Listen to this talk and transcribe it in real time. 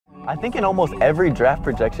I think in almost every draft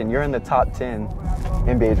projection, you're in the top 10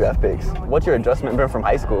 NBA draft picks. What's your adjustment been from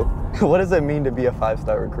high school? What does it mean to be a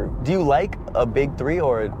 5-star recruit? Do you like a big three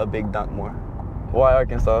or a big dunk more? Why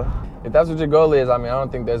Arkansas? If that's what your goal is, I mean, I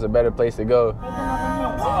don't think there's a better place to go.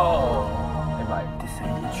 Oh. This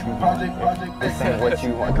ain't what you want. This ain't what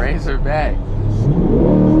you want. Razorback.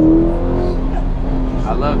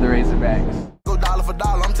 I love the Razorbacks. Go dollar for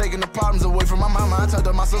dollar, I'm taking the problems away from my mama. I turned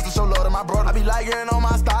up my sister, show love to my brother. I be like getting on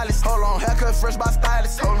my stylist. Hold on, haircut fresh by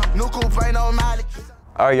stylist. Hold on, new coupe ain't no mileage.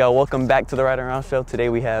 All right, y'all, welcome back to the Right Around Show. Today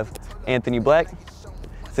we have Anthony Black.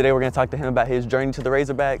 Today we're gonna talk to him about his journey to the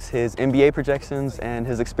Razorbacks, his NBA projections, and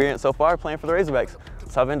his experience so far playing for the Razorbacks.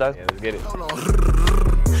 Let's hop in, dog. Yeah, let's get it. Hold on.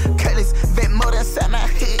 Cutlass, vent more inside my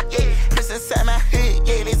head, yeah. Press inside my head,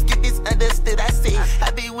 yeah. Let's get this understood, I say.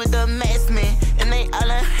 I be with the mass man, and they all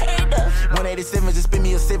unheard of. 187, just spin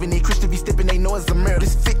me a 70. Christian be stepping, they know it's a murder.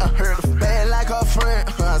 This fit unheard of. Bad like her friend,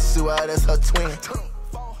 I swear that's her twin.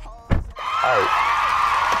 All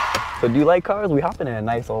right. So do you like cars? We hopping in a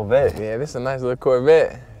nice old vet. Yeah, this is a nice little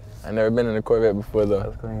Corvette. I've never been in a Corvette before, though.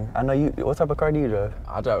 That's clean. I know you. What type of car do you drive?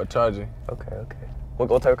 I drive a Charger. Okay, okay.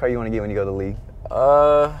 What type of car you want to get when you go to the league?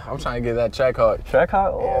 I'm trying to get that Trackhawk.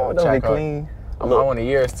 Trackhawk? Oh, Yeah, that'll be Trackhawk. clean. I want a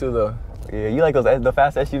years too, though. Yeah, you like the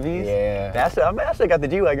fast SUVs? Yeah. I should got the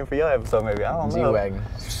G-Wagon for your episode, maybe. I don't know. G-Wagon.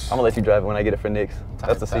 I'm gonna let you drive it when I get it for Nick's.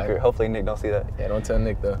 That's the secret. Hopefully Nick don't see that. Yeah, don't tell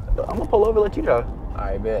Nick, though. I'm gonna pull over and let you drive. All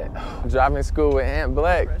right, bet. Driving school with Ant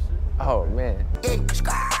Black. Oh, man.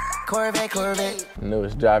 Corvette.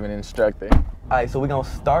 Newest driving instructor. All right, so we're gonna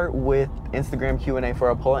start with Instagram Q&A for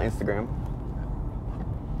our poll on Instagram.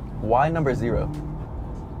 Why number 0?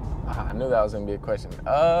 I knew that was gonna be a question.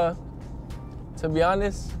 To be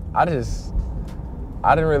honest, I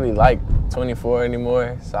didn't really like 24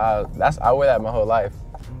 anymore, so I wear that my whole life.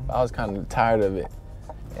 I was kind of tired of it,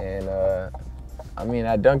 and I mean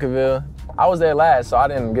at Duncanville, I was there last, so I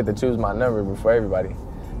didn't get to choose my number before everybody.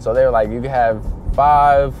 So they were like, you can have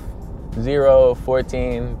 5, 0,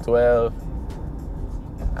 14, 12.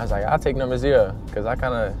 I was like, I'll take number 0 because I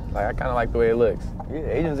kind of like the way it looks. Yeah,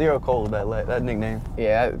 Agent Zero Cole, that nickname.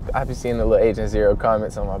 Yeah, I've been seeing the little Agent Zero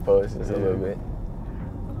comments on my posts just a little bit.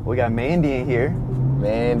 We got Mandy in here.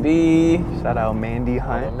 Mandy. Shout out Mandy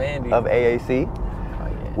Hunt Mandy. of AAC. Oh,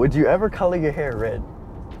 yeah. Would you ever color your hair red?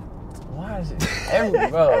 Why is it?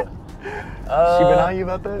 Bro. She been on you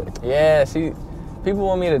about that? Yeah, people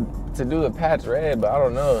want me to do the patch red, but I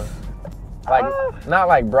don't know. Like, not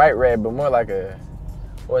like bright red, but more like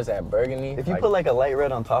what is that, burgundy? If you put like a light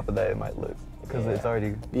red on top of that, it might look, because it's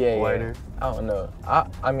already whiter. Yeah. I don't know.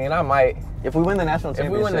 I mean, I might. If we win the national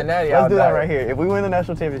championship, if we win the natty, let's do that right here. If we win the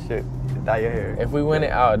national championship, dye your hair. If we win it,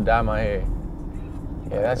 I'll dye my hair.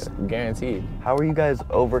 Yeah, that's guaranteed. How are you guys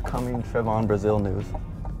overcoming Trevon Brazile news?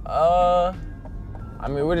 I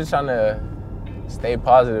mean, we're just trying to stay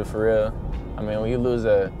positive for real. I mean, when you lose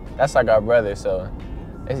that's like our brother, so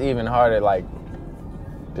it's even harder, like,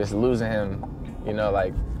 just losing him, you know,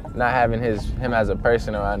 like, not having him as a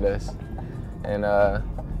person around us. And,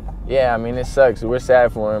 yeah, I mean, it sucks. We're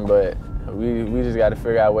sad for him, but we just got to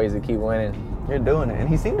figure out ways to keep winning. You're doing it, and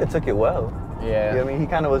he seemed to took it well. Yeah. You know what I mean? He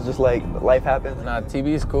kind of was just like, life happens. Nah,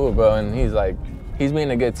 TB's cool, bro, and he's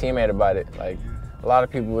being a good teammate about it. Like, a lot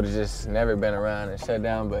of people would have just never been around and shut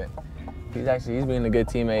down, but he's being a good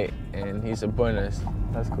teammate, and he's supporting us.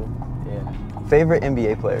 That's cool. Yeah. Favorite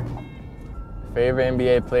NBA player? Favorite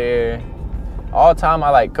NBA player? All time, I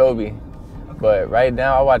like Kobe. But right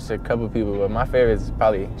now, I watch a couple people, but my favorite is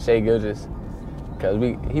probably Shai Gilgeous, because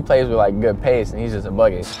he plays with like good pace, and he's just a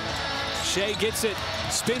bucket. Shai gets it,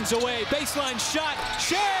 spins away, baseline shot.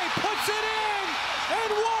 Shai puts it in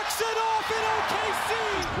and walks it off in OKC.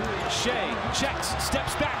 Shai checks,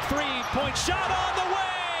 steps back, three-point shot on the way.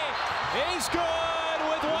 He's good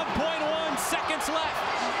with 1.1 seconds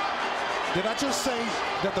left. Did I just say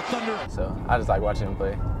that the Thunder? So I just like watching him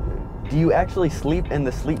play. Do you actually sleep in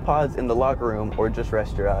the sleep pods in the locker room or just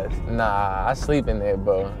rest your eyes? Nah, I sleep in there,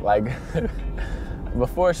 bro. Like,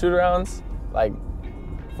 before shoot-arounds, like,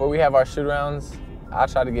 before we have our shoot-arounds, I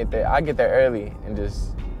try to get there. I get there early and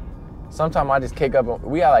just, sometimes I just kick up.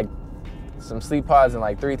 We got, like, some sleep pods and,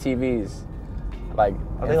 like, 3 TVs. Like,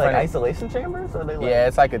 are they like isolation chambers? Or are they like... Yeah,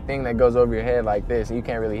 it's like a thing that goes over your head like this, and you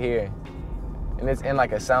can't really hear. And it's in,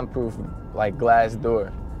 like, a soundproof, like, glass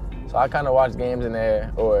door. So I kind of watch games in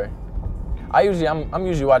there, or I'm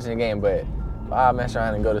usually watching the game, but I mess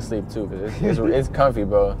around and go to sleep too, because it's comfy,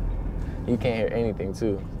 bro. You can't hear anything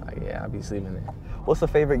too. Like, yeah, I'll be sleeping there. What's the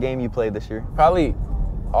favorite game you played this year? Probably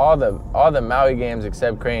all the Maui games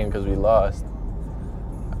except Crane, because we lost.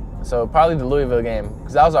 So probably the Louisville game,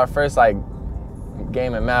 because that was our first like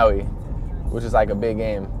game in Maui, which is like a big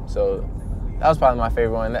game. So that was probably my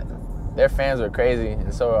favorite one. Their fans were crazy,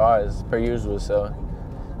 and so were ours, per usual. So,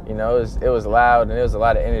 you know, it was loud, and it was a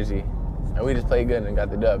lot of energy. And we just played good and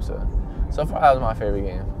got the dub. So far, that was my favorite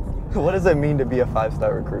game. What does it mean to be a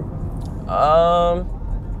 5-star recruit?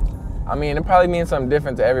 I mean, it probably means something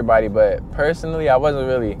different to everybody, but personally, I wasn't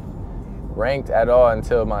really ranked at all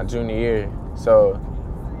until my junior year. So,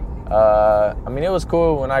 I mean, it was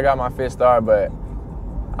cool when I got my 5th star, but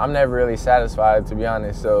I'm never really satisfied, to be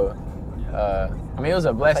honest. So, I mean, it was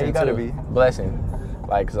a blessing, you gotta too. be. Blessing.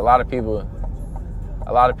 Like, 'cause a lot of people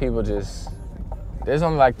just, there's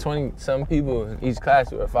only like 20-some people in each class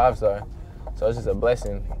who are 5-star. So it's just a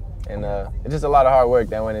blessing. And it's just a lot of hard work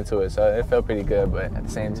that went into it. So it felt pretty good, but at the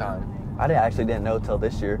same time. I actually didn't know till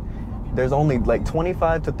this year. There's only like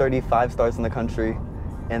 25 to 35 stars in the country,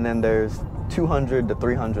 and then there's 200 to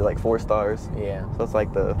 300 like 4 stars. Yeah. So it's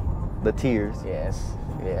like the tiers. Yes.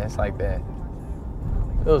 Yeah, it's like that.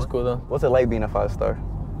 It was cool though. What's it like being a 5-star?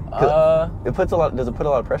 Does it put a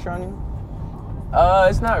lot of pressure on you?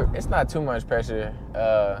 It's not too much pressure.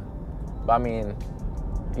 But I mean,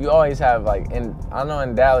 you always have like I know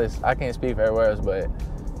in Dallas, I can't speak for everywhere else, but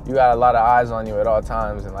you got a lot of eyes on you at all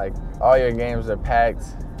times, and like all your games are packed.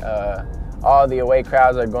 All the away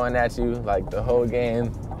crowds are going at you like the whole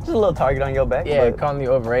game. Just a little target on your back. Yeah, but calling you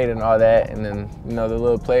overrated and all that, and then you know the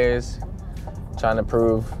little players trying to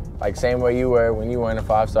prove, like same way you were when you weren't a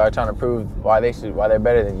 5-star, trying to prove why they're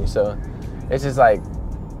better than you. So it's just like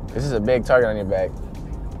this is a big target on your back.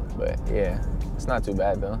 But yeah, it's not too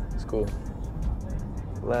bad though. It's cool.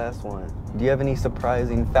 Last one. Do you have any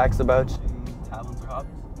surprising facts about you? Talents or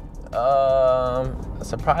hobbies? A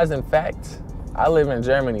surprising fact, I lived in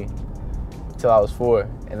Germany till I was 4,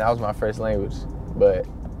 and that was my first language. But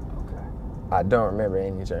I don't remember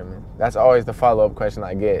any German. That's always the follow-up question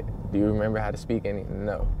I get. Do you remember how to speak any?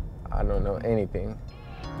 No, I don't know anything.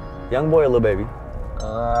 Young boy or little baby?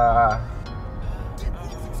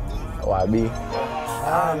 YB.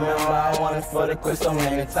 I remember I wanted for the quit so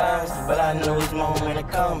many times, but I knew it's moment to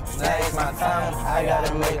come. Now it's my time. I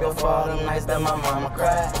gotta make up for all them nights that my mama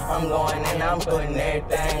cried. I'm going in, I'm putting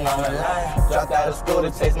everything on the line. Dropped out of school to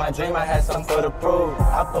chase my dream, I had something for to prove.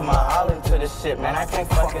 I put my all into this shit, man, I can't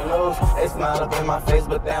fucking lose. They smile up in my face,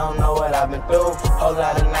 but they don't know what I've been through. Whole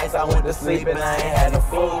lot of nights I went to sleep and I ain't had no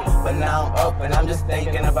food. But now I'm up and I'm just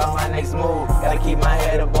thinking about my next move. Gotta keep my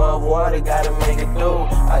head above water, gotta make it through.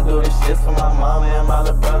 I do this shit for my mama and my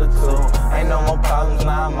little brother too. Ain't no more problems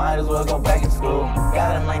now, I might as well go back in school.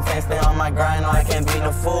 Gotta maintain, stay on my grind, no I can't be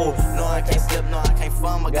no fool. No I can't slip, no I can't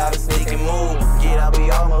fumble, gotta sneak and move. Get out, be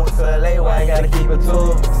almost to LA, where I gotta keep it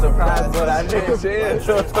too. Surprised, but I did shit.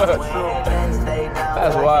 That's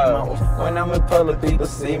wild. When I'm in public, people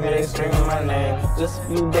see me, they screaming my name. Just a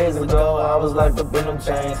few days ago, I was locked up in them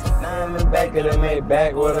chains. Now I'm in back of the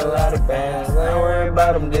Maybach with a lot of bands. I ain't worried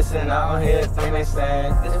about them dissing, I don't hear a thing they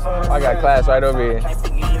saying. I got class right over here.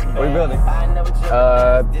 What are you building?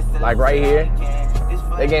 Like right here.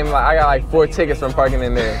 They gave me I got like 4 tickets from parking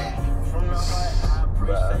in there.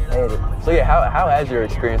 So yeah, how has your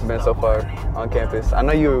experience been so far on campus? I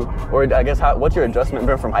know what's your adjustment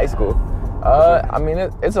been from high school? I mean,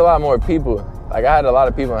 it's a lot more people. Like I had a lot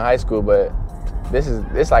of people in high school, but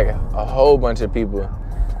it's like a whole bunch of people.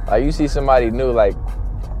 Like you see somebody new like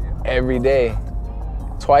every day,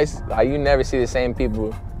 twice. Like you never see the same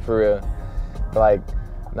people for real. But, like,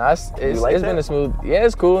 nah, it's been a smooth. Yeah,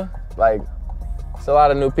 it's cool. Like it's a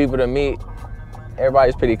lot of new people to meet.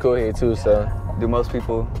 Everybody's pretty cool here too. So do most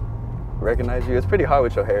people recognize you? It's pretty hard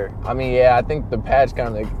with your hair. I mean, yeah, I think the patch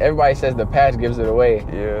kind of, everybody says the patch gives it away.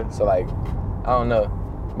 Yeah. So like, I don't know.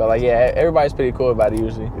 But like, yeah, everybody's pretty cool about it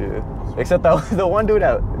usually. Yeah. Except the one dude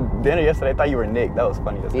at dinner yesterday thought you were Nick. That was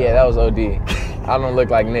funny as hell. Yeah, that was OD. I don't look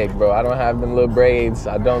like Nick, bro. I don't have them little braids.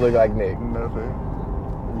 I don't look like Nick. Nothing.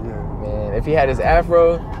 Yeah. Man, if he had his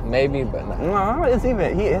afro, maybe, but nah. No, it's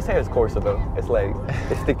even, his hair is coarser though. It's like,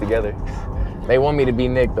 they stick together. They want me to be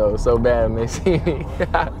Nick though, so bad when they see me.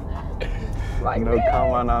 Like, no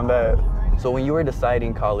comment on that. So when you were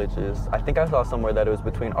deciding colleges, I think I saw somewhere that it was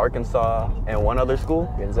between Arkansas and one other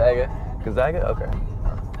school? Gonzaga. Gonzaga? Okay.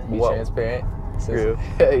 Be transparent.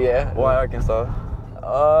 Yeah. Why Arkansas?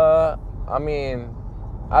 I mean,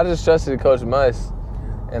 I just trusted Coach Muss,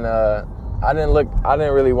 and I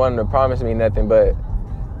didn't really want him to promise me nothing, but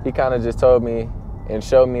he kind of just told me and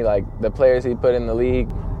showed me like the players he put in the league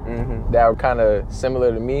that were kind of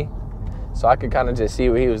similar to me, so I could kind of just see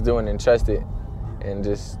what he was doing and trust it, and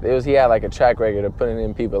just he had like a track record of putting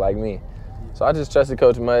in people like me, so I just trusted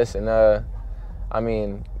Coach Muss, and I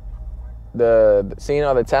mean, seeing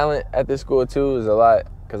all the talent at this school too is a lot,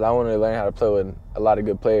 because I wanted to learn how to play with a lot of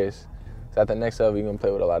good players. So at the next level, you're gonna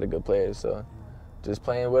play with a lot of good players. So just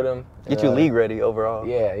playing with them. Get you league ready overall.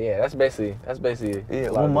 Yeah. That's basically. Yeah.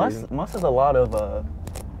 Well, Muss has a lot of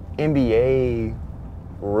NBA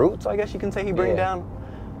roots, I guess you can say he brings down.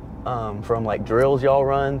 From like drills y'all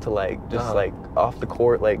run to like just like off the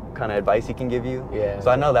court, like kind of advice he can give you. Yeah.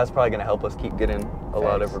 So I know that's probably gonna help us keep getting a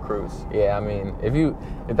lot of recruits. Yeah, I mean,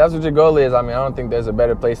 if that's what your goal is, I mean, I don't think there's a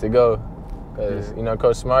better place to go, because you know,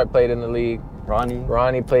 Coach Smart played in the league.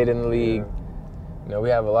 Ronnie played in the league. You know, we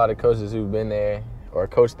have a lot of coaches who've been there or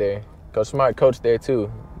coached there. Coach Smart coached there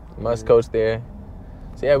too. Muss coached there.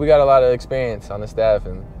 So yeah, we got a lot of experience on the staff,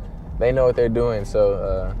 and they know what they're doing.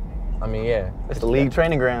 So. I mean, yeah. It's the league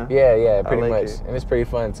training ground. Yeah, pretty like much. And it's pretty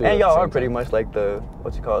fun, too. And y'all are pretty much like the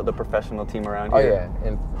professional team around here. Oh,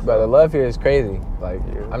 yeah. But the love here is crazy. Like,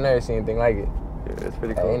 I've never seen anything like it. Yeah, it's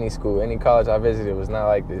pretty cool. At any school, any college I visited was not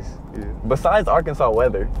like this. Yeah. Besides Arkansas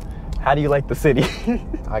weather, how do you like the city?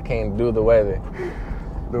 I can't do the weather.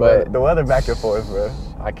 The weather back and forth, bro.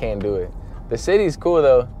 I can't do it. The city's cool,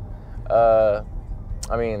 though.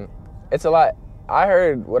 I mean, it's a lot. I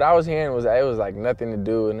heard, what I was hearing was that it was like nothing to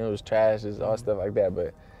do and it was trash, just all stuff like that.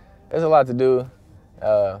 But there's a lot to do.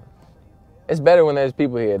 It's better when there's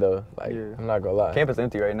people here, though. Like, I'm not gonna lie. Campus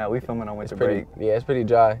empty right now. We filming on winter break. Yeah, it's pretty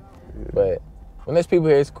dry. Yeah. But when there's people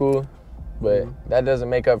here, it's cool. But that doesn't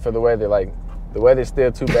make up for the weather. Like, the weather's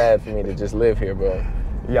still too bad for me to just live here, bro.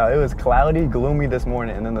 Yeah, it was cloudy, gloomy this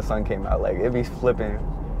morning, and then the sun came out. Like, it'd be flipping.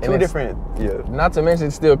 Two different. Not to mention,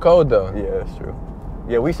 it's still cold, though. Yeah, that's true.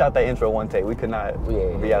 Yeah, we shot that intro one take. We could not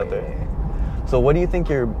be out there. Yeah. So what do you think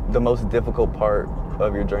the most difficult part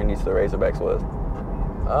of your journey to the Razorbacks was?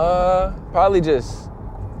 Probably just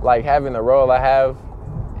like having the role I have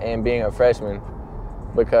and being a freshman,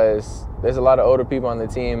 because there's a lot of older people on the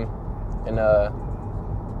team, and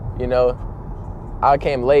you know, I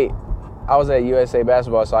came late. I was at USA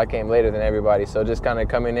basketball, so I came later than everybody. So just kind of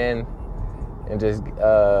coming in and just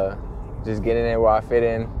getting in where I fit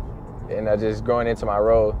in. And just growing into my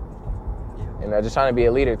role, and just trying to be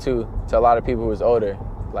a leader too to a lot of people who was older.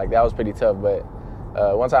 Like, that was pretty tough. But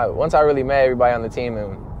once I really met everybody on the team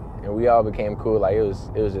and we all became cool, like it was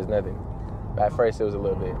just nothing. But at first it was a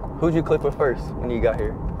little bit. Who'd you click with first when you got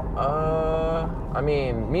here? I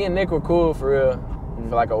mean, me and Nick were cool for real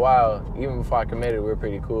for like a while. Even before I committed, we were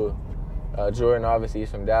pretty cool. Jordan, obviously,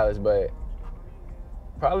 he's from Dallas, but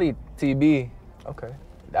probably TB. Okay.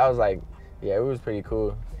 That was like, yeah, it was pretty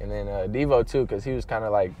cool. And then Devo too, because he was kind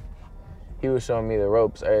of like, he was showing me the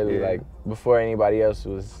ropes early, like before anybody else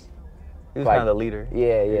was. He was kind of the leader.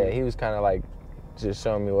 Yeah. He was kind of like just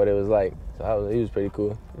showing me what it was like. So he was pretty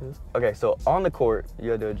cool. Okay, so on the court, you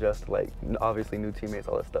had to adjust, like, obviously new teammates,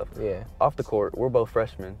 all that stuff. Yeah. Off the court, we're both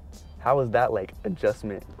freshmen. How was that, like,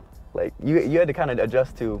 adjustment? Like, you had to kind of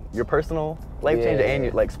adjust to your personal life change and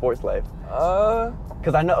your, like, sports life.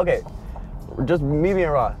 Because I know, okay, just me being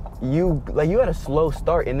raw. You had a slow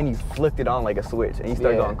start and then you flicked it on like a switch and you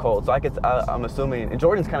started going cold. So I'm assuming, and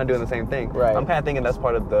Jordan's kind of doing the same thing. Right. I'm kind of thinking that's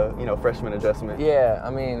part of the freshman adjustment. Yeah,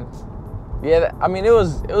 I mean, it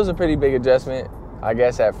was a pretty big adjustment, I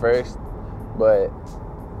guess, at first, but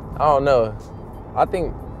I don't know. I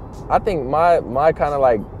think my kind of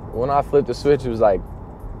like, when I flipped the switch, it was like,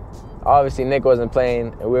 obviously Nick wasn't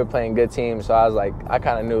playing and we were playing good teams, so I was like, I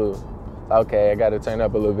kind of knew, okay, I got to turn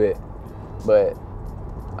up a little bit, but.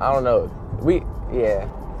 I don't know.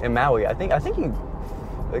 In Maui. I think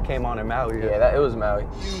it came on in Maui. Yeah, it was Maui.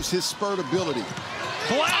 Use his spurt ability.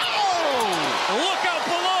 Black. Oh! Look out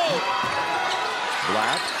below.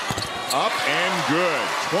 Black. Up and good.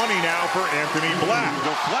 20 now for Anthony Black.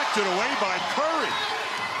 Deflected away by Curry.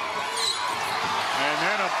 And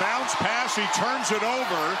then a bounce pass. He turns it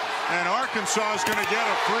over. And Arkansas is going to get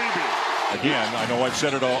a freebie. Again, I know I've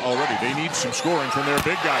said it already. They need some scoring from their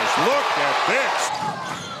big guys. Look at this.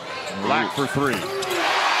 Black for three.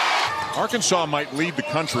 Arkansas might lead the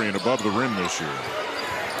country in above the rim this year.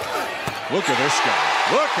 Look at this guy.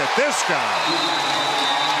 Look at this guy.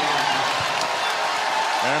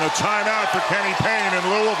 And a timeout for Kenny Payne in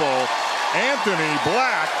Louisville. Anthony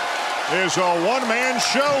Black is a one-man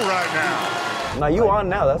show right now. Now you on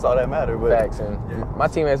now. That's all that matters. Facts, and my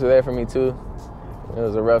teammates were there for me too. It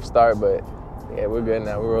was a rough start, but yeah, we're good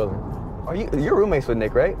now. We're rolling. You're roommates with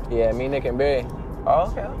Nick, right? Yeah, me, Nick, and Barry.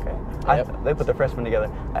 Oh, okay. Yep. They put the freshmen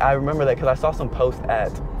together. I remember that because I saw some posts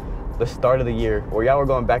at the start of the year where y'all were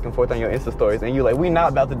going back and forth on your Insta stories, and you like, we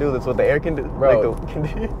not about to do this with the air conditioner. Bro,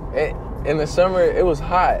 in the summer it was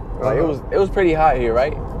hot. Like it was pretty hot here,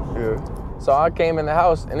 right? Yeah. So I came in the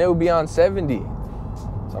house and it would be on 70.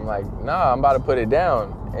 So I'm like, nah, I'm about to put it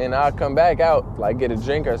down, and I'll come back out, like get a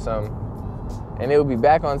drink or something, and it would be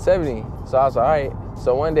back on 70. So I was like, all right.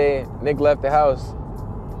 So one day, Nick left the house,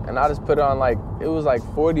 and I just put on like, it was like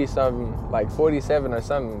 40-something, like 47 or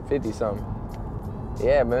something, 50-something.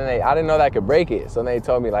 Yeah, but then I didn't know that I could break it, so they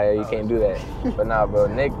told me like, hey, you can't do that. But nah, bro,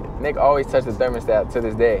 Nick always touched the thermostat to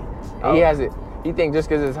this day. And he has it. He think just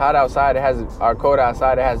because it's hot outside, our cold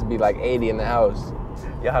outside, it has to be like 80 in the house.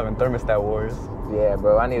 Y'all having thermostat wars. Yeah,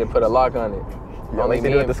 bro, I need to put a lock on it. Yo, like they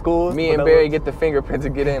do at the schools. Me and Barry get the fingerprint to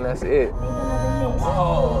get in. That's it.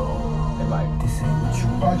 Oh.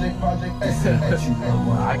 Project. I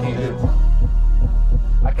can't do it.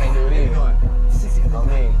 I can't do it either. On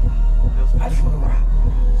me. I just wanna rock.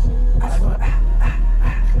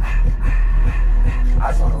 I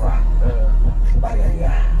just wanna rock.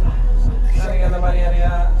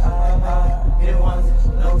 Get it once,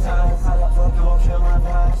 no time. Fuck you, won't kill my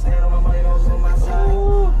vibe. Stand on my money, don't on my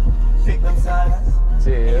side. Pick them sides.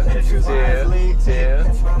 Chill.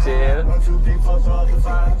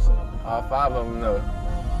 All 5 of them, though.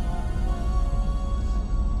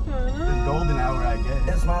 It's golden hour, I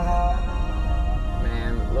guess.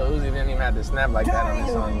 Man, Lil Uzi didn't even have to snap like that on the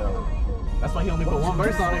song, though. That's why he only put one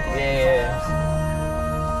verse on it.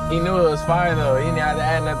 Yeah. He knew it was fire, though. He didn't have to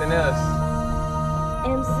add nothing else.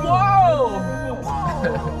 Whoa!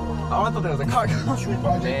 Oh, I thought that was a car.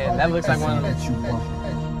 Man, that looks like one of them.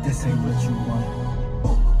 This ain't what you want.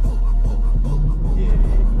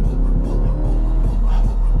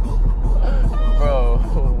 Bro,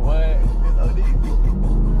 what?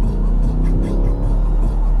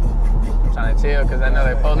 I'm trying to chill because I know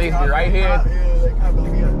the police be right here.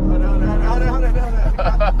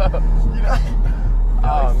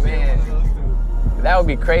 Oh man, that would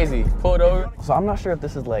be crazy. Pulled over. So I'm not sure if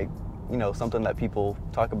this is like, you know, something that people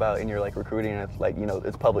talk about in your like recruiting, and it's like, you know,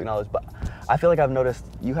 it's public knowledge, but I feel like I've noticed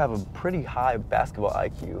you have a pretty high basketball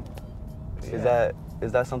IQ. Yeah.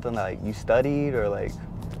 Is that something that like, you studied, or like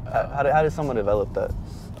how did someone develop that?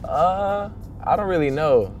 I don't really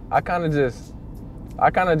know. I kind of just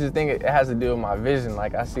think it has to do with my vision.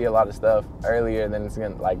 Like I see a lot of stuff earlier than it's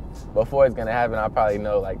gonna, like before it's gonna happen, I probably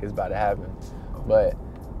know like it's about to happen. But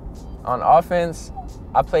on offense,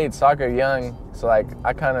 I played soccer young, so like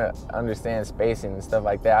I kind of understand spacing and stuff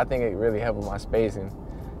like that. I think it really helped with my spacing.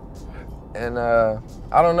 And I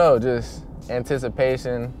don't know, just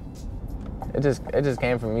anticipation. It just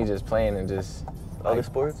came from me just playing and just Other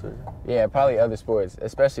sports? Or? Yeah, probably other sports,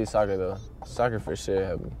 especially soccer though. Soccer for sure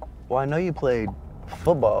helped me. Well, I know you played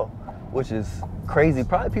football, which is crazy.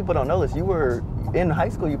 Probably people don't know this. You were in high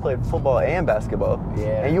school. You played football and basketball.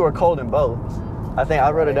 Yeah. And you were cold in both. I think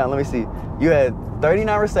I wrote it down. Let me see. You had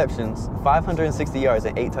 39 receptions, 560 yards,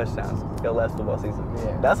 and 8 touchdowns your last football season.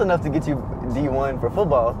 Yeah. That's enough to get you D1 for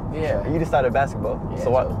football. Yeah. And you decided basketball. Yeah,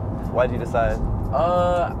 So why did you decide?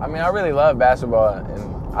 I mean, I really love basketball,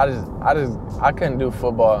 and I couldn't do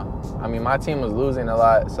football. I mean, my team was losing a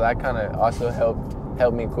lot, so that kind of also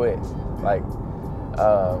helped me quit. Like,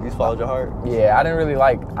 You just followed your heart? yeah, I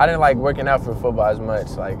didn't like working out for football as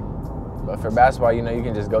much. Like, but for basketball, you know, you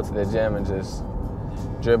can just go to the gym and just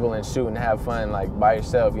dribble and shoot and have fun, like by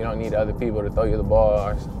yourself. You don't need other people to throw you the ball,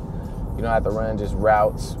 or you don't have to run just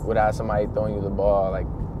routes without somebody throwing you the ball. Like,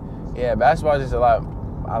 yeah, basketball is just a lot.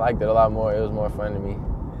 I liked it a lot more. It was more fun to me.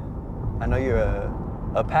 I know you're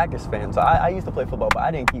a Packers fan, so I used to play football, but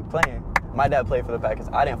I didn't keep playing. My dad played for the Packers.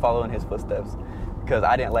 I didn't follow in his footsteps because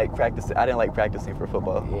I didn't like practicing for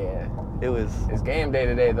football. Yeah. It's game day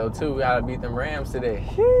today though too. We gotta beat them Rams today.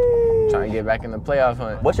 Sheesh. Trying to get back in the playoff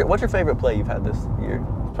hunt. What's your favorite play you've had this year?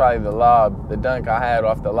 Probably the lob, the dunk I had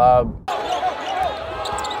off the lob.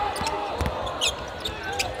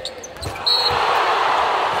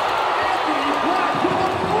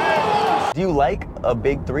 Do you like a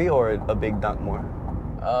big three or a big dunk more?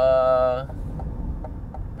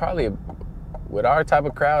 Probably with our type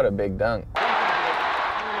of crowd, a big dunk.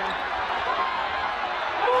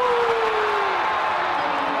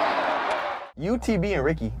 UTB and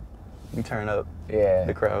Ricky, you turn up. Yeah.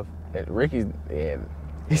 The crowd. Ricky's, yeah.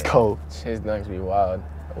 He's cold. His dunks be wild.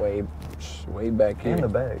 Way back here. In the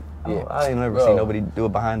bag. Yeah. I ain't never Bro. seen nobody do a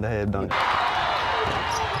behind the head dunk.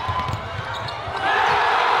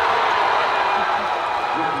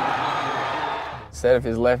 Instead of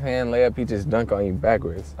his left hand layup, he just dunk on you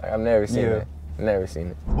backwards. Like, I've never seen it. Never seen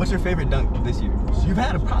it. What's your favorite dunk this year? You've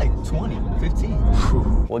had probably 20, 15.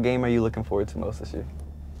 What game are you looking forward to most this year?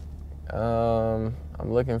 I'm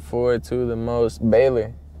looking forward to the most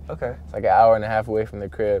Baylor. Okay. It's like an hour and a half away from the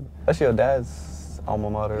crib. That's your dad's alma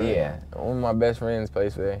mater, right? Yeah. One of my best friends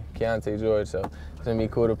plays for there, Keontae George, so it's gonna be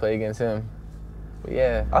cool to play against him. But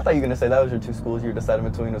yeah. I thought you were gonna say that was your two schools you were deciding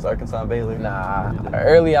between, was Arkansas and Baylor. Nah.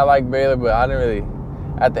 Early I liked Baylor, but I didn't really.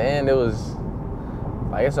 At the end it was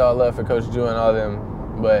like it's all love for Coach Drew and all them.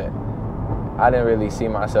 but I didn't really see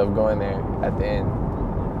myself going there at the end.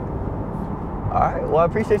 All right, well, I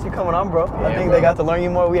appreciate you coming on, bro. Yeah, I think bro. they got to learn you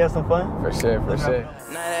more. We had some fun. For sure, for sure.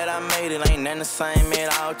 Now that I made it, ain't nothing the same,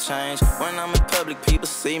 it all changed. When I'm in public, people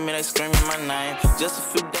see me, they screaming my name. Just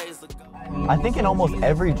a few days ago. I think in almost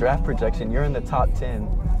every draft projection, you're in the top 10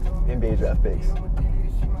 NBA draft picks.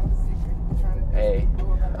 Hey,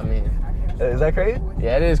 I mean, Is that crazy?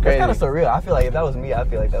 yeah, it is crazy. It's kind of surreal. I feel like if that was me, I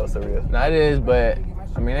feel like that was surreal. No, it is, but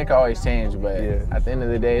I mean, it can always change. But Yeah. at the end of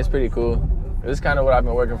the day, it's pretty cool. It's kind of what I've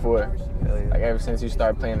been working for, Hell yeah. like ever since you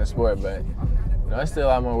start playing the sport. But you know, it's still a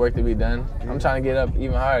lot more work to be done. I'm trying to get up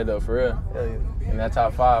even higher though, for real. Hell yeah. In that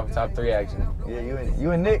top 5, top 3 actually. Yeah,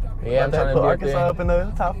 you and Nick. Yeah, I'm about trying to put be up Arkansas there. up in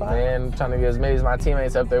the top 5. Man, I'm trying to get as many as my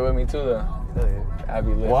teammates up there with me too though. Hell yeah. I'd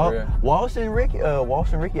be lit for real. Walsh and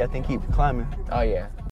Ricky, I think keep climbing. Oh yeah.